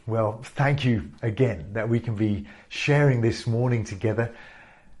Well, thank you again that we can be sharing this morning together.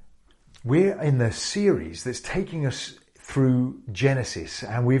 We're in the series that's taking us through Genesis,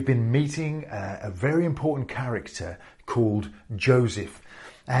 and we've been meeting a very important character called Joseph.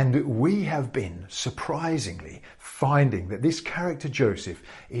 And we have been surprisingly finding that this character Joseph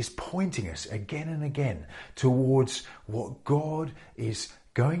is pointing us again and again towards what God is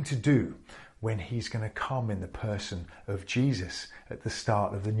going to do when he's going to come in the person of Jesus at the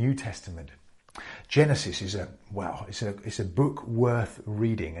start of the New Testament. Genesis is it's a book worth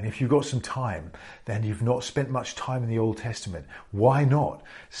reading. And if you've got some time, then you've not spent much time in the Old Testament, why not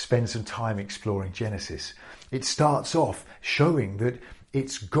spend some time exploring Genesis? It starts off showing that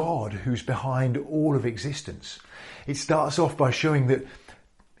it's God who's behind all of existence. It starts off by showing that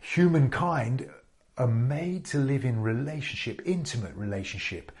humankind are made to live in relationship, intimate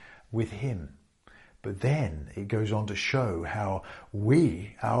relationship with him. But then it goes on to show how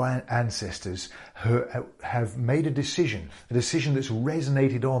we, our ancestors, have made a decision that's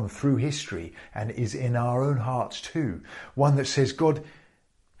resonated on through history and is in our own hearts too. One that says, God,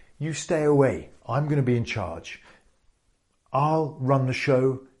 you stay away. I'm going to be in charge. I'll run the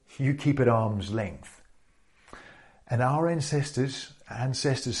show. You keep at arm's length. And our ancestors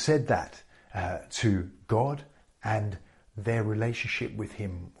said that to God, and their relationship with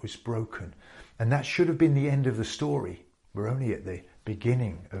him was broken. And that should have been the end of the story. We're only at the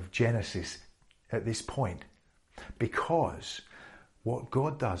beginning of Genesis at this point. Because what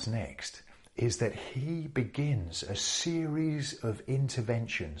God does next is that he begins a series of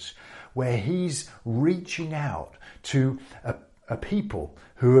interventions where he's reaching out to a people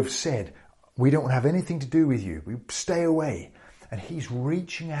who have said, we don't have anything to do with you. We stay away. And he's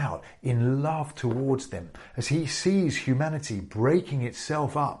reaching out in love towards them. As he sees humanity breaking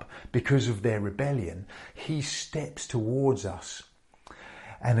itself up because of their rebellion, he steps towards us.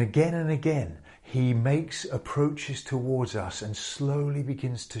 And again, he makes approaches towards us and slowly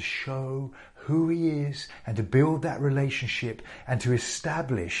begins to show who he is and to build that relationship and to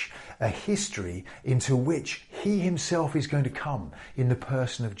establish a history into which he himself is going to come in the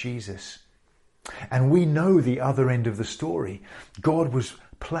person of Jesus. And we know the other end of the story. God was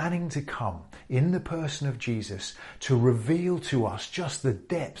planning to come in the person of Jesus to reveal to us just the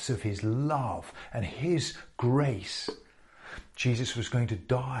depths of his love and his grace. Jesus was going to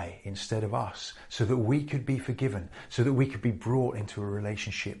die instead of us so that we could be forgiven, so that we could be brought into a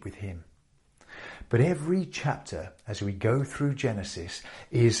relationship with him. But every chapter, as we go through Genesis,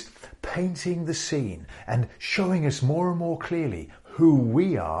 is painting the scene and showing us more and more clearly who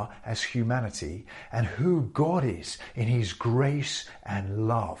we are as humanity and who God is in his grace and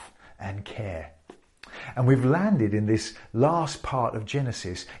love and care. And we've landed in this last part of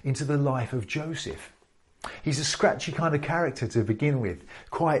Genesis into the life of Joseph. He's a scratchy kind of character to begin with,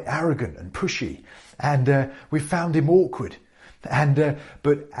 quite arrogant and pushy, and we found him awkward.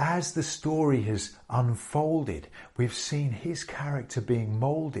 But as the story has unfolded, we've seen his character being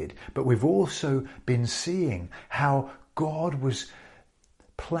moulded, but we've also been seeing how God was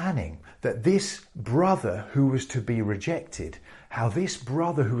planning that this brother who was to be rejected, how this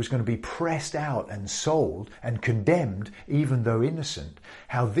brother who was going to be pressed out and sold and condemned, even though innocent,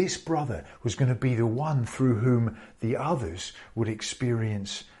 how this brother was going to be the one through whom the others would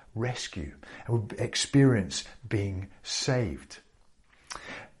experience rescue and would experience being saved.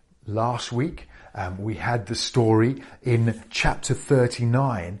 Last week, we had the story in chapter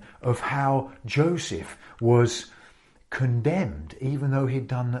 39 of how Joseph was condemned even though he'd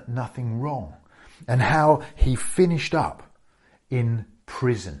done nothing wrong, and how he finished up in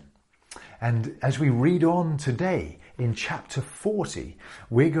prison. And as we read on today in chapter 40,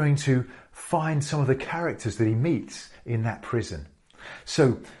 we're going to find some of the characters that he meets in that prison.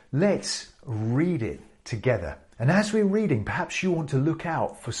 So let's read it together. And as we're reading, perhaps you want to look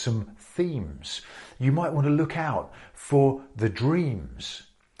out for some themes. You might want to look out for the dreams.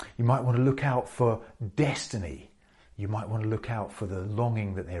 You might want to look out for destiny. You might want to look out for the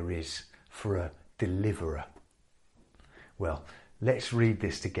longing that there is for a deliverer. Well, let's read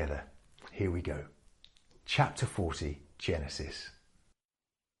this together. Here we go. Chapter 40, Genesis.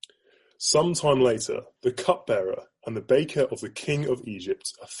 Some time later, the cupbearer and the baker of the king of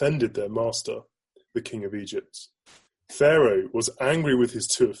Egypt offended their master, the king of Egypt. Pharaoh was angry with his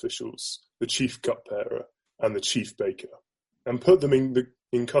two officials, the chief cupbearer and the chief baker, and put them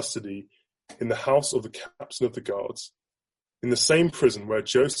in custody in the house of the captain of the guards, in the same prison where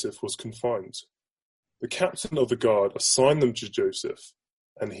Joseph was confined. The captain of the guard assigned them to Joseph,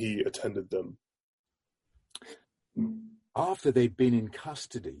 and he attended them. After they'd been in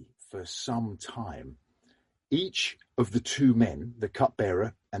custody for some time, Each of the two men, the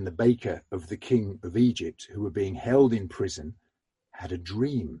cupbearer and the baker of the king of Egypt, who were being held in prison, had a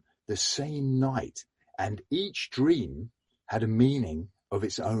dream the same night, and each dream had a meaning of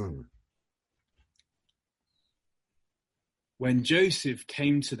its own. When Joseph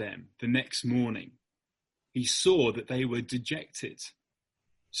came to them the next morning, he saw that they were dejected.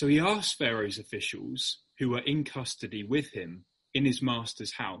 So he asked Pharaoh's officials, who were in custody with him in his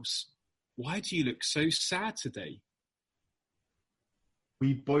master's house, "Why do you look so sad today?"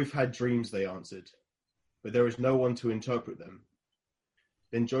 "We both had dreams," they answered, "but there is no one to interpret them."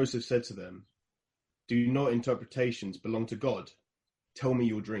 Then Joseph said to them, "Do not interpretations belong to God? Tell me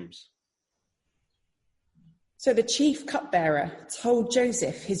your dreams." So the chief cupbearer told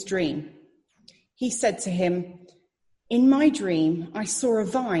Joseph his dream. He said to him, "In my dream, I saw a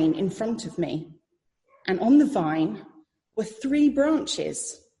vine in front of me, and on the vine were 3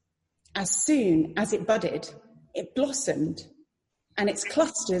 branches. As soon as it budded, it blossomed, and its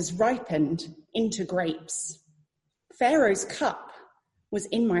clusters ripened into grapes. Pharaoh's cup was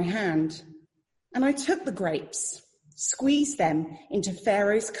in my hand, and I took the grapes, squeezed them into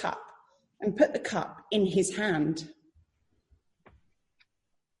Pharaoh's cup, and put the cup in his hand."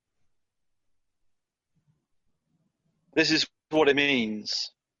 "This is what it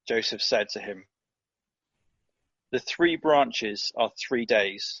means," Joseph said to him. "The 3 branches are 3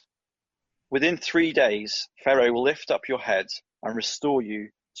 days. Within 3 days, Pharaoh will lift up your head and restore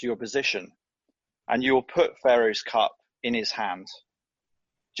you to your position, and you will put Pharaoh's cup in his hand,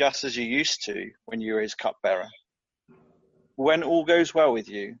 just as you used to when you were his cupbearer. When all goes well with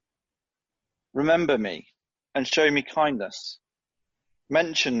you, remember me and show me kindness.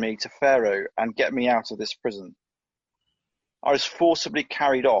 Mention me to Pharaoh and get me out of this prison. I was forcibly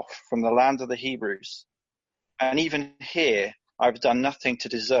carried off from the land of the Hebrews, and even here I have done nothing to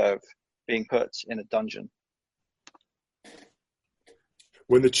deserve being put in a dungeon."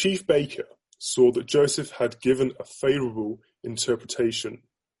 When the chief baker saw that Joseph had given a favourable interpretation,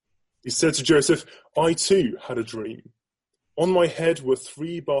 he said to Joseph, "I too had a dream. On my head were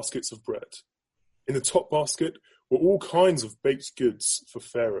 3 baskets of bread. In the top basket were all kinds of baked goods for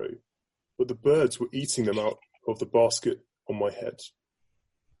Pharaoh, but the birds were eating them out of the basket on my head."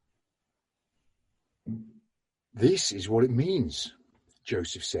 "This is what it means,"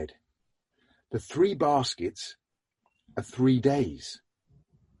 Joseph said. "The 3 baskets are 3 days.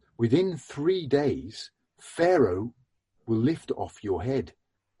 Within 3 days, Pharaoh will lift off your head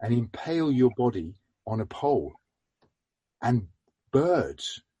and impale your body on a pole, and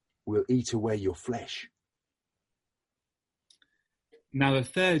birds will eat away your flesh." Now the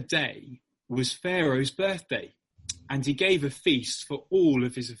 3rd day was Pharaoh's birthday, and he gave a feast for all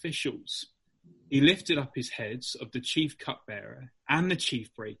of his officials. He lifted up his heads of the chief cupbearer and the chief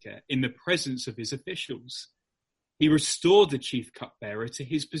baker in the presence of his officials. He restored the chief cupbearer to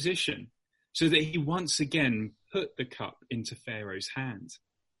his position, so that he once again put the cup into Pharaoh's hand.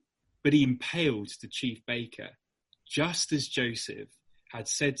 But he impaled the chief baker, just as Joseph had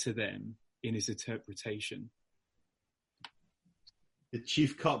said to them in his interpretation. The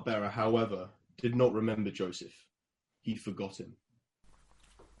chief cupbearer, however, did not remember Joseph. He forgot him.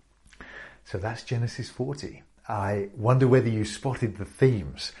 So that's Genesis 40. I wonder whether you spotted the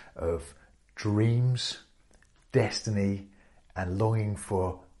themes of dreams, destiny, and longing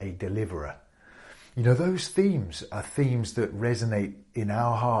for a deliverer. You know, those themes are themes that resonate in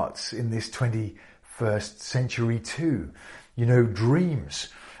our hearts in this 21st century too. You know, dreams.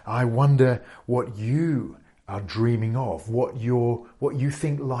 I wonder what you are dreaming of, what you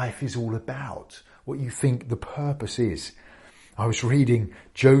think life is all about, what you think the purpose is. I was reading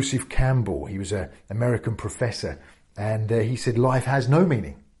Joseph Campbell. He was an American professor, and he said life has no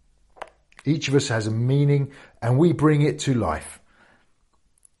meaning. Each of us has a meaning, and we bring it to life.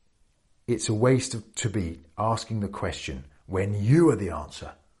 It's a waste to be asking the question when you are the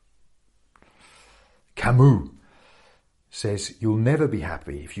answer. Camus says you'll never be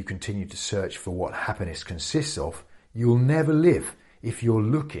happy if you continue to search for what happiness consists of. You'll never live if you're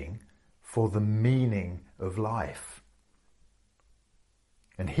looking for the meaning of life.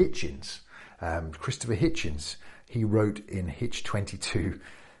 And Hitchens, Christopher Hitchens, he wrote in Hitch 22,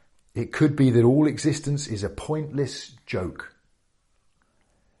 "It could be that all existence is a pointless joke,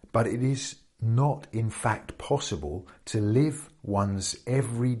 but it is not in fact possible to live one's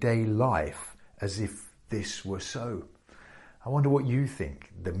everyday life as if this were so." I wonder what you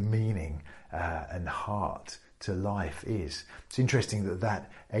think the meaning and heart to life is. It's interesting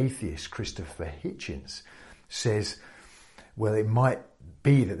that atheist, Christopher Hitchens, says, well, it might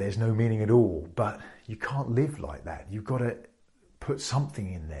be that there's no meaning at all, but you can't live like that. You've got to put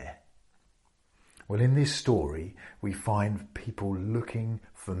something in there. Well, in this story, we find people looking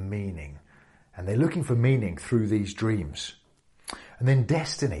for meaning. And they're looking for meaning through these dreams. And then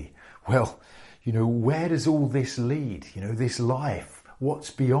destiny. Well, where does all this lead? This life.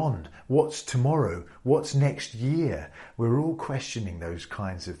 What's beyond? What's tomorrow? What's next year? We're all questioning those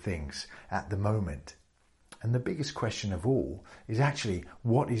kinds of things at the moment. And the biggest question of all is actually,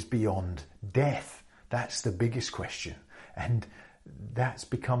 what is beyond death? That's the biggest question. And that's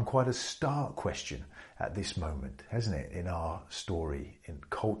become quite a stark question at this moment, hasn't it, in our story,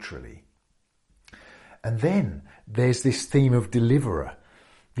 culturally. And then there's this theme of deliverer.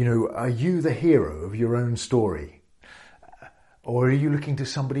 Are you the hero of your own story? Or are you looking to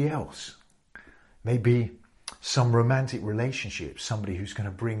somebody else? Maybe some romantic relationship, somebody who's going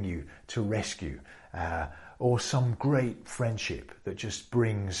to bring you to rescue, or some great friendship that just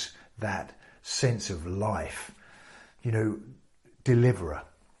brings that sense of life. Deliverer.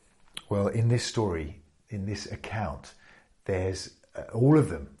 Well, in this story, in this account, there's all of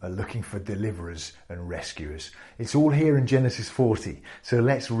them are looking for deliverers and rescuers. It's all here in Genesis 40. So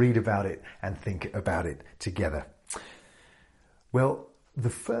let's read about it and think about it together. Well, the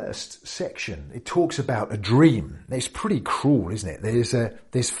first section, it talks about a dream. It's pretty cruel, isn't it?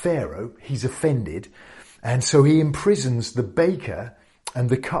 There's Pharaoh, he's offended, and so he imprisons the baker and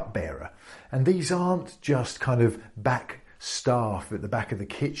the cupbearer. And these aren't just kind of back staff at the back of the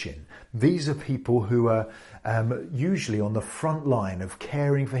kitchen. These are people who are usually on the front line of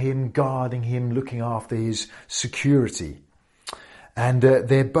caring for him, guarding him, looking after his security. And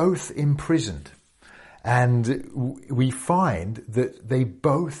they're both imprisoned. And we find that they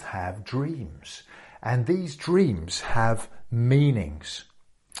both have dreams. And these dreams have meanings.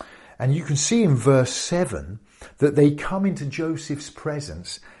 And you can see in verse 7 that they come into Joseph's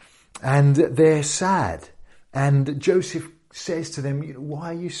presence and they're sad. And Joseph says to them, why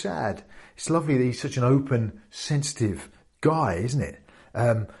are you sad? It's lovely that he's such an open, sensitive guy, isn't it?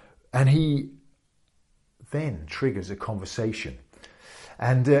 And he then triggers a conversation.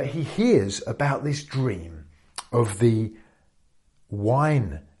 And he hears about this dream of the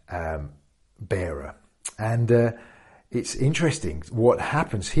wine bearer. And it's interesting what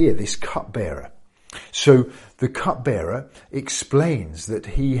happens here, this cupbearer. So the cupbearer explains that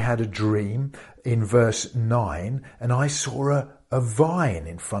he had a dream in verse 9, and I saw a vine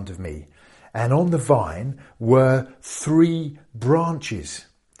in front of me, and on the vine were 3 branches.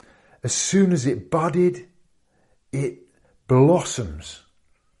 As soon as it budded, it blossoms,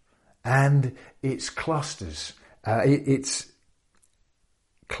 and its clusters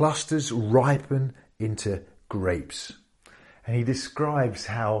ripen into grapes. And he describes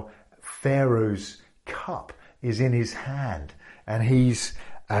how Pharaoh's cup is in his hand, and he's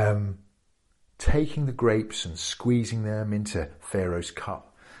taking the grapes and squeezing them into Pharaoh's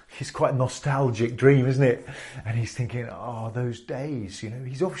cup. It's quite a nostalgic dream, isn't it? And he's thinking, those days,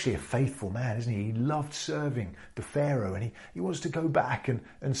 he's obviously a faithful man, isn't he? He loved serving the Pharaoh, and he wants to go back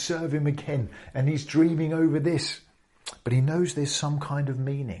and serve him again. And he's dreaming over this. But he knows there's some kind of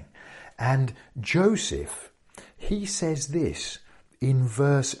meaning. And Joseph, he says this in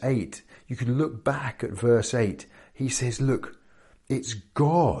verse 8. You can look back at verse 8. He says, look, it's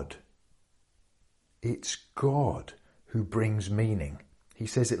God. It's God who brings meaning. He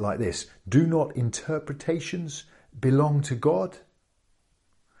says it like this: do not interpretations belong to God?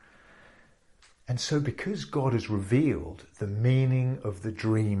 And so because God has revealed the meaning of the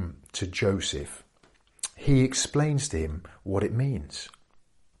dream to Joseph, he explains to him what it means.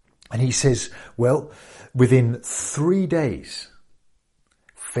 And he says, well, within 3 days,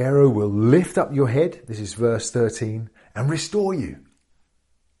 Pharaoh will lift up your head, this is verse 13, and restore you.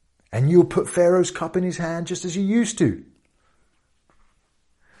 And you'll put Pharaoh's cup in his hand just as you used to. You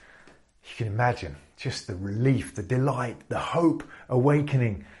can imagine just the relief, the delight, the hope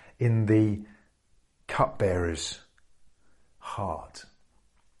awakening in the cupbearer's heart.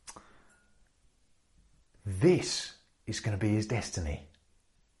 This is going to be his destiny.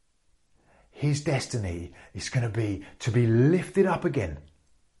 His destiny is going to be lifted up again.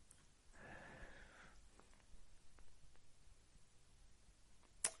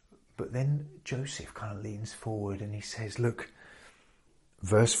 But then Joseph kind of leans forward and he says, look,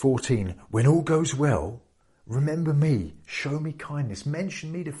 verse 14, when all goes well, remember me, show me kindness,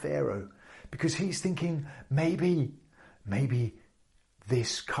 mention me to Pharaoh, because he's thinking maybe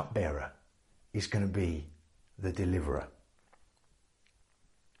this cupbearer is going to be the deliverer.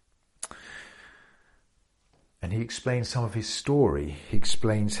 And he explains some of his story. He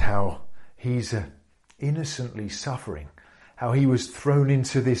explains how he's innocently suffering, how he was thrown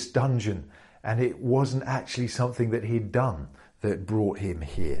into this dungeon and it wasn't actually something that he'd done that brought him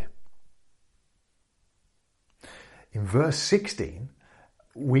here. in verse 16,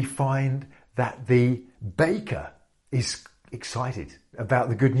 we find that the baker is excited about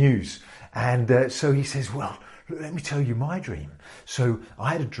the good news. And so he says, well, let me tell you my dream. So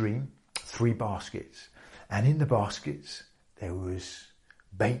I had a dream, 3 baskets. And in the baskets, there was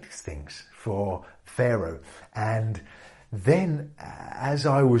baked things for Pharaoh. And then as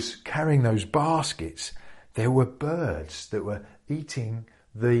I was carrying those baskets, there were birds that were eating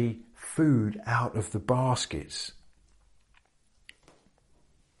the food out of the baskets.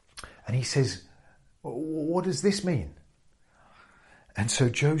 And he says, what does this mean? And so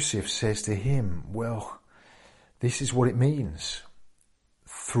Joseph says to him, well, this is what it means.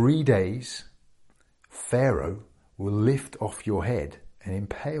 3 days, Pharaoh will lift off your head and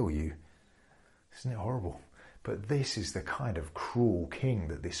impale you. Isn't it horrible? But this is the kind of cruel king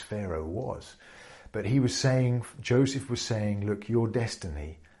that this Pharaoh was. But he was saying, Joseph was saying, look, your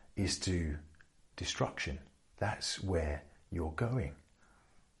destiny is to destruction. That's where you're going.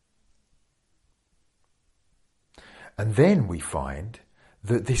 And then we find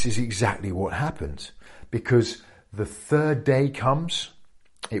that this is exactly what happened, because the 3rd day comes.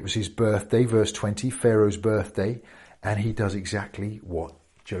 It was his birthday, verse 20, Pharaoh's birthday, and he does exactly what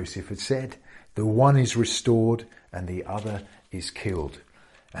Joseph had said. The one is restored and the other is killed.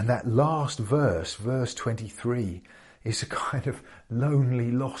 And that last verse, verse 23, is a kind of lonely,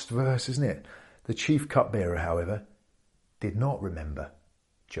 lost verse, isn't it? The chief cupbearer, however, did not remember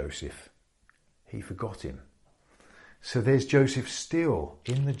Joseph. He forgot him. So there's Joseph still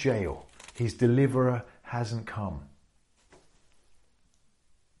in the jail. His deliverer hasn't come.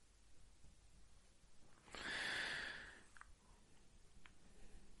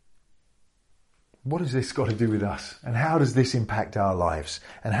 What has this got to do with us? And how does this impact our lives?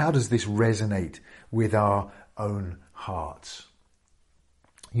 And how does this resonate with our own hearts?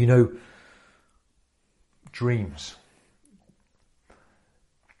 You know, dreams.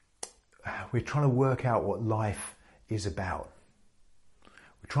 We're trying to work out what life is about.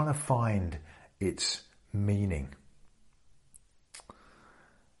 We're trying to find its meaning.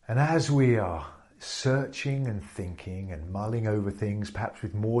 And as we are searching and thinking and mulling over things, perhaps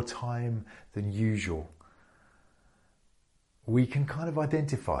with more time than usual, we can kind of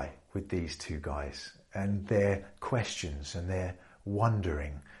identify with these 2 guys and their questions and their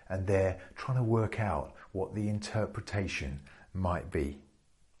wondering, and they're trying to work out what the interpretation might be.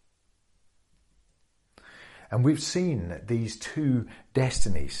 And we've seen these 2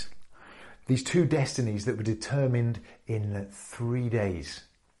 destinies that were determined in 3 days.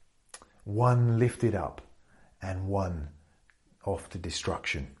 One lifted up and one off to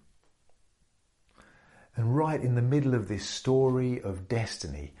destruction. And right in the middle of this story of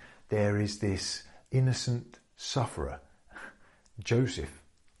destiny, there is this innocent sufferer, Joseph,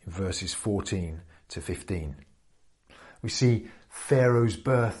 in verses 14 to 15. We see Pharaoh's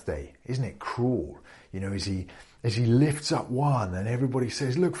birthday. Isn't it cruel? You know, as he lifts up one and everybody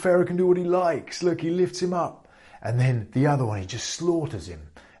says, look, Pharaoh can do what he likes. Look, he lifts him up. And then the other one, he just slaughters him.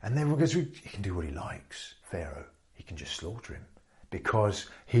 And then everyone goes, he can do what he likes, Pharaoh. He can just slaughter him because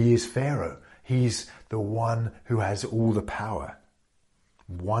he is Pharaoh. He's the one who has all the power.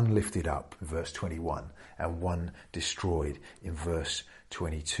 One lifted up, verse 21, and one destroyed in verse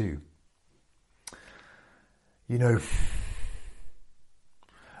 22. You know,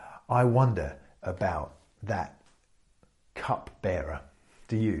 I wonder about that cupbearer.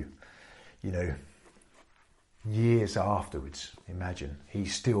 Do you? You know, years afterwards, imagine,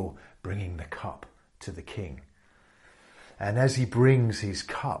 he's still bringing the cup to the king. And as he brings his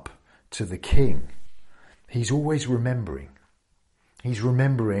cup to the king, he's always remembering. He's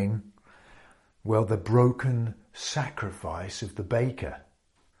remembering, well, the broken sacrifice of the baker.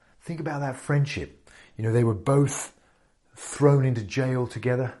 Think about that friendship. You know, they were both thrown into jail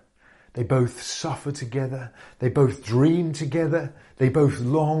together. They both suffered together. They both dreamed together. They both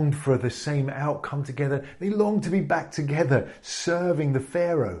longed for the same outcome together. They longed to be back together, serving the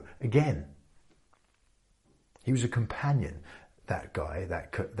Pharaoh again. He was a companion, that guy,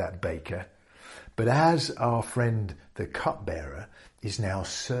 that baker. But as our friend, the cupbearer, is now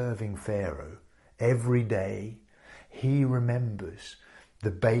serving Pharaoh every day, he remembers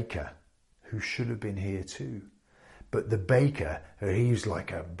the baker who should have been here too. But the baker, he's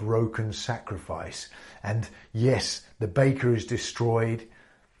like a broken sacrifice. And yes, the baker is destroyed.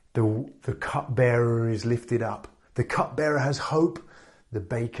 The cupbearer is lifted up. The cupbearer has hope. The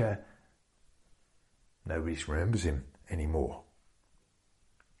baker, nobody remembers him anymore.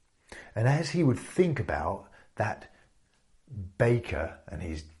 And as he would think about that baker and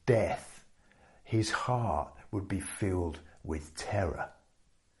his death, his heart would be filled with terror.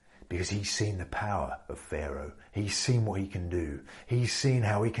 because he's seen the power of Pharaoh. He's seen what he can do. He's seen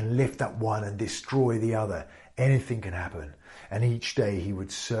how he can lift up one and destroy the other. Anything can happen. And each day he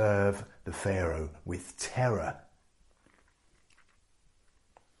would serve the Pharaoh with terror.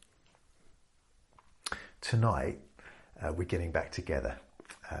 Tonight, we're getting back together,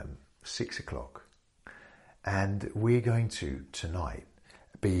 6 o'clock. And we're going to, tonight,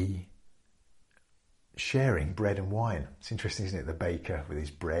 be sharing bread and wine. It's interesting, isn't it? The baker with his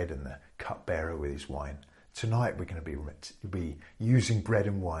bread and the cupbearer with his wine. Tonight we're going to be using bread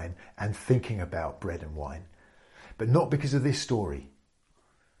and wine and thinking about bread and wine. But not because of this story.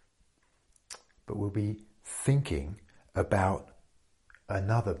 But we'll be thinking about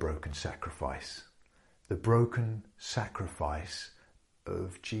another broken sacrifice. The broken sacrifice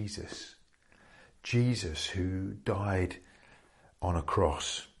of Jesus. Jesus who died on a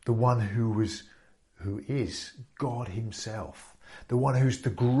cross. The one who is God himself, the one who's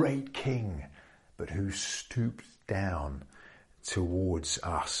the great king, but who stooped down towards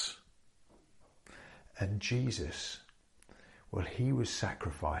us. And Jesus, well, he was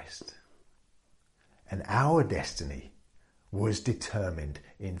sacrificed. And our destiny was determined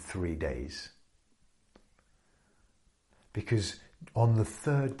in 3 days. Because on the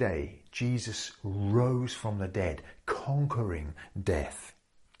third day, Jesus rose from the dead, conquering death.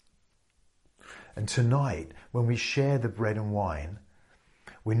 And tonight, when we share the bread and wine,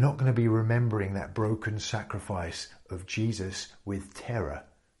 we're not going to be remembering that broken sacrifice of Jesus with terror.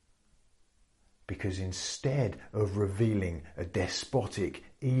 Because instead of revealing a despotic,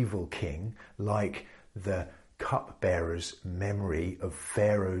 evil king like the cupbearer's memory of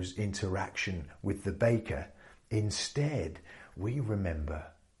Pharaoh's interaction with the baker, instead we remember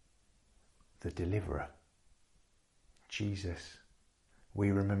the deliverer, Jesus.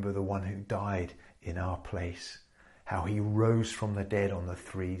 We remember the one who died in our place, how he rose from the dead on the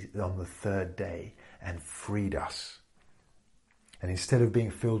third day and freed us. And instead of being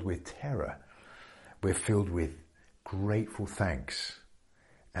filled with terror, we're filled with grateful thanks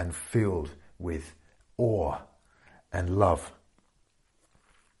and filled with awe and love.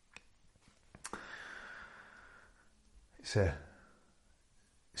 It's a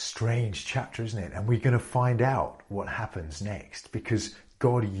strange chapter, isn't it? And we're going to find out what happens next, because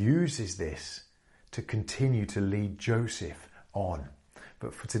God uses this to continue to lead Joseph on.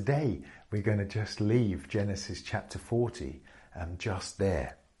 But for today, we're going to just leave Genesis chapter 40 just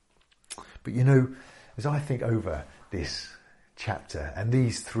there. But you know, as I think over this chapter and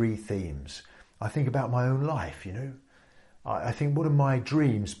these 3 themes, I think about my own life, you know. I think, what are my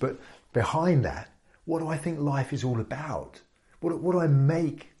dreams? But behind that, what do I think life is all about? What do I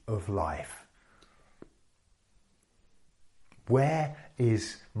make of life? Where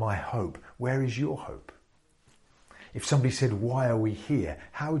is my hope? Where is your hope? If somebody said, why are we here?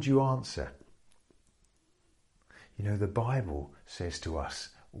 How would you answer? You know, the Bible says to us,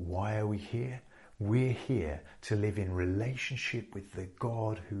 why are we here? We're here to live in relationship with the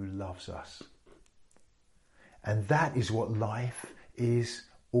God who loves us. And that is what life is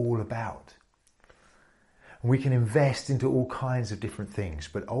all about. We can invest into all kinds of different things,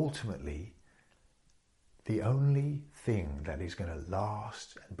 but ultimately, the only thing that is going to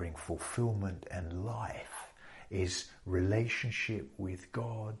last and bring fulfillment and life is relationship with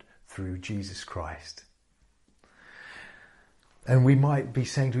God through Jesus Christ. And we might be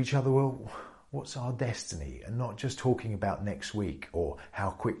saying to each other, well, what's our destiny? And not just talking about next week or how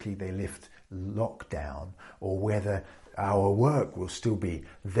quickly they lift lockdown or whether our work will still be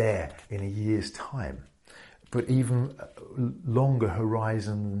there in a year's time. But even longer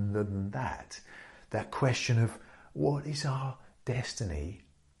horizon than that question of what is our destiny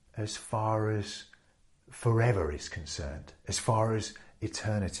as far as forever is concerned, as far as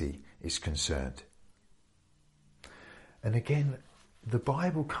eternity is concerned. And again, the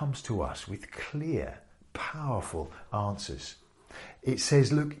Bible comes to us with clear, powerful answers. It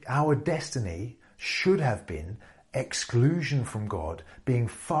says, look, our destiny should have been exclusion from God, being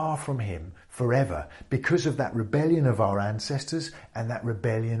far from him forever because of that rebellion of our ancestors and that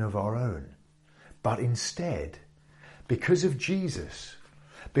rebellion of our own. But instead, because of Jesus,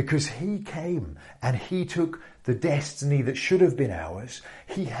 because he came and he took the destiny that should have been ours,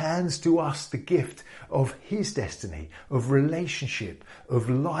 he hands to us the gift of his destiny, of relationship, of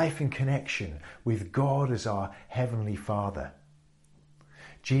life and connection with God as our Heavenly Father.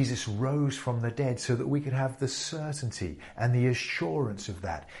 Jesus rose from the dead so that we could have the certainty and the assurance of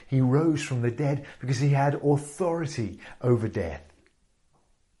that. He rose from the dead because he had authority over death.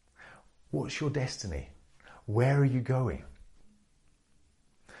 What's your destiny? Where are you going?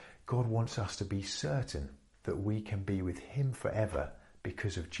 God wants us to be certain that we can be with him forever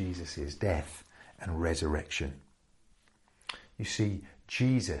because of Jesus' death and resurrection. You see,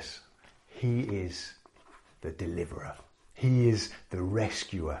 Jesus, he is the deliverer. He is the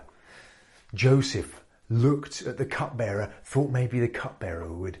rescuer. Joseph looked at the cupbearer, thought maybe the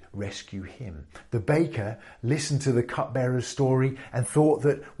cupbearer would rescue him. The baker listened to the cupbearer's story and thought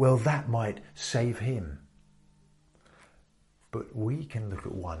that, well, that might save him. But we can look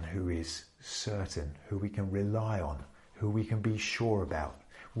at one who is certain, who we can rely on, who we can be sure about.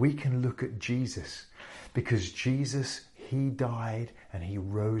 We can look at Jesus, because Jesus, he died and he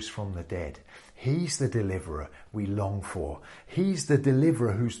rose from the dead. He's the deliverer we long for. He's the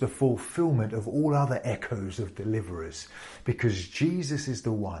deliverer who's the fulfillment of all other echoes of deliverers, because Jesus is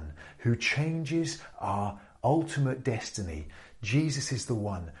the one who changes our ultimate destiny. Jesus is the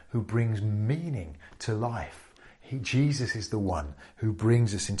one who brings meaning to life. Jesus is the one who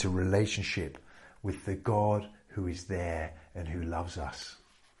brings us into relationship with the God who is there and who loves us.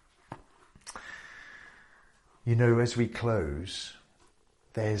 You know, as we close,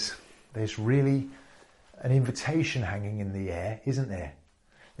 there's really an invitation hanging in the air, isn't there?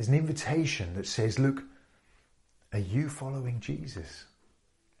 There's an invitation that says, look, are you following Jesus?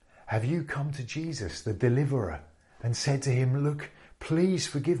 Have you come to Jesus, the deliverer, and said to him, look, please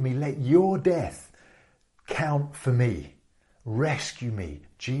forgive me, let your death count for me. Rescue me,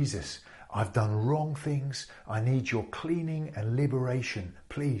 Jesus. I've done wrong things. I need your cleaning and liberation,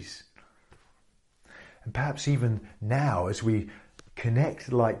 please. And perhaps even now, as we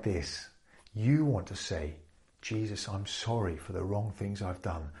connect like this, you want to say, Jesus, I'm sorry for the wrong things I've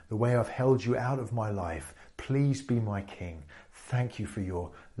done, the way I've held you out of my life. Please be my King. Thank you for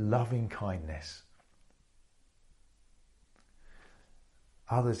your loving kindness.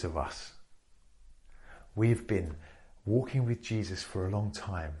 Others of us, we've been walking with Jesus for a long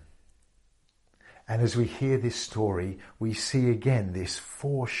time. And as we hear this story, we see again this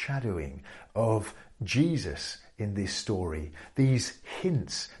foreshadowing of Jesus in this story. These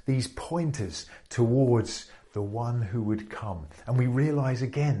hints, these pointers towards the one who would come. And we realize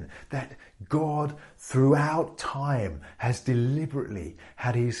again that God throughout time has deliberately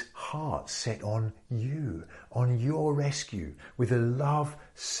had his heart set on you, on your rescue, with a love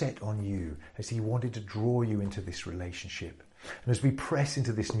set on you as he wanted to draw you into this relationship. And as we press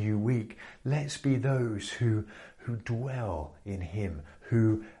into this new week, let's be those who dwell in him,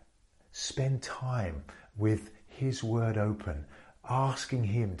 who spend time with his word open, asking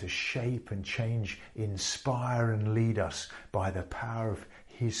him to shape and change, inspire and lead us by the power of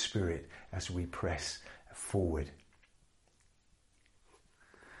his Spirit as we press forward.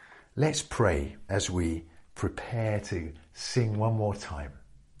 Let's pray as we prepare to sing one more time.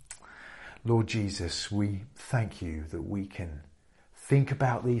 Lord Jesus, we thank you that we can think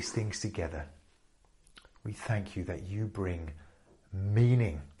about these things together. We thank you that you bring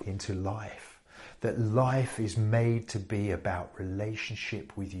meaning into life, that life is made to be about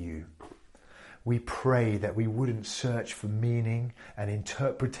relationship with you. We pray that we wouldn't search for meaning and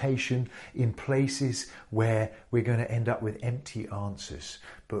interpretation in places where we're going to end up with empty answers,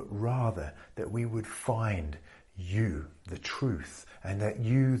 but rather that we would find you, the truth, and that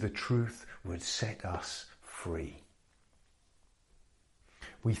you, the truth, would set us free.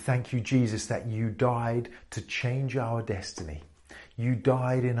 We thank you, Jesus, that you died to change our destiny. You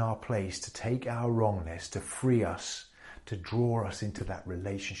died in our place to take our wrongness, to free us, to draw us into that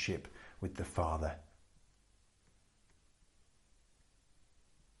relationship with the Father.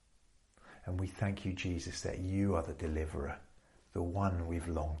 And we thank you, Jesus, that you are the deliverer, the one we've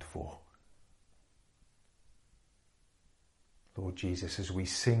longed for. Lord Jesus, as we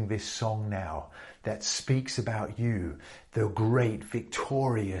sing this song now that speaks about you, the great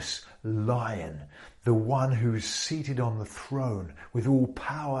victorious Lion, the one who's seated on the throne with all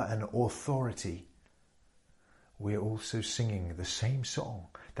power and authority, we're also singing the same song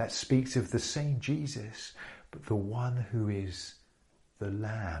that speaks of the same Jesus, but the one who is the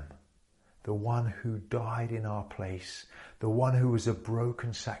Lamb, the one who died in our place, the one who was a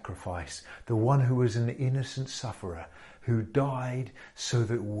broken sacrifice, the one who was an innocent sufferer, who died so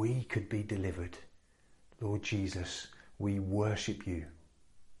that we could be delivered. Lord Jesus, we worship you.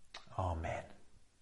 Amen.